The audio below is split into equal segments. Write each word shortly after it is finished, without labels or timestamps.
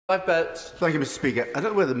5 bets. Thank you, Mr. Speaker. I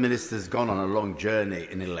don't know whether the Minister's gone on a long journey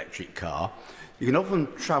in an electric car. You can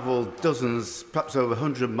often travel dozens, perhaps over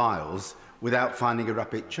 100 miles, without finding a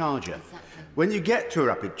rapid charger. Exactly. When you get to a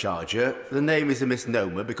rapid charger, the name is a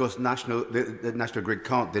misnomer because the National Grid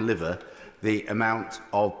can't deliver the amount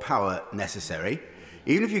of power necessary.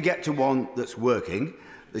 Even if you get to one that's working,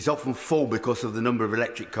 it's often full because of the number of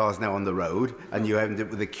electric cars now on the road, and you end up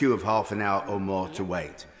with a queue of half an hour or more to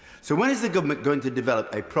wait. So when is the government going to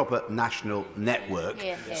develop a proper national network?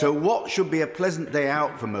 So what should be a pleasant day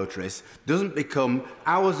out for motorists doesn't become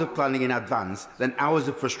hours of planning in advance, then hours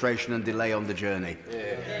of frustration and delay on the journey?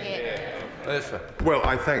 Well,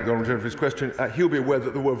 I thank the honourable gentleman for his question. He'll be aware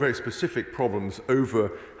that there were very specific problems over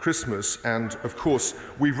Christmas, and of course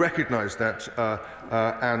we recognise that,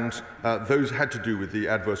 and those had to do with the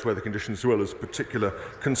adverse weather conditions as well as particular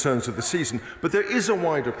concerns of the season. But there is a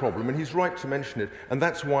wider problem, and he's right to mention it, and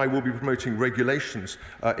that's why we'll be promoting regulations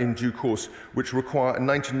in due course which require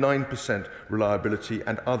 99% reliability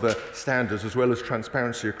and other standards as well as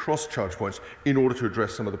transparency across charge points in order to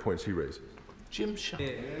address some of the points he raised.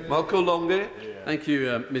 Marco Longhi. Thank you,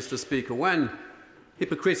 Mr. Speaker. When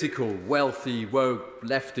hypocritical, wealthy, woke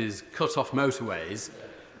lefties cut off motorways,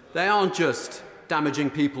 they aren't just damaging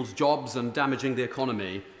people's jobs and damaging the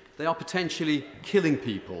economy, they are potentially killing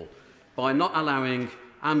people by not allowing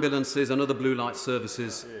ambulances and other blue light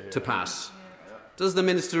services to pass. Does the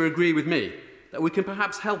Minister agree with me that we can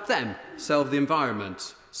perhaps help them save the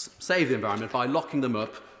environment by locking them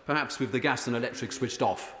up, perhaps with the gas and electric switched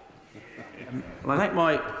off? Well, I thank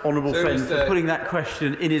my honourable friend for putting that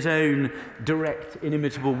question in his own direct,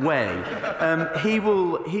 inimitable way. He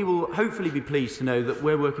will hopefully be pleased to know that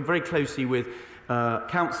we're working very closely with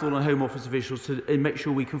Council and Home Office officials to make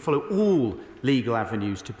sure we can follow all legal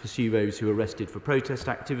avenues to pursue those who are arrested for protest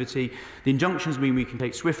activity. The injunctions mean we can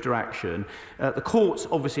take swifter action. The courts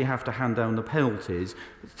obviously have to hand down the penalties.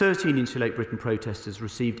 13 Insulate Britain protesters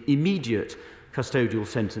received immediate custodial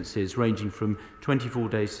sentences ranging from 24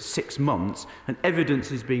 days to 6 months, and evidence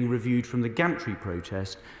is being reviewed from the Gantry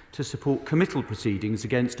protest to support committal proceedings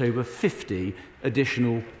against over 50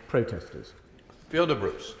 additional protesters. Fiona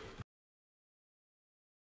Bruce.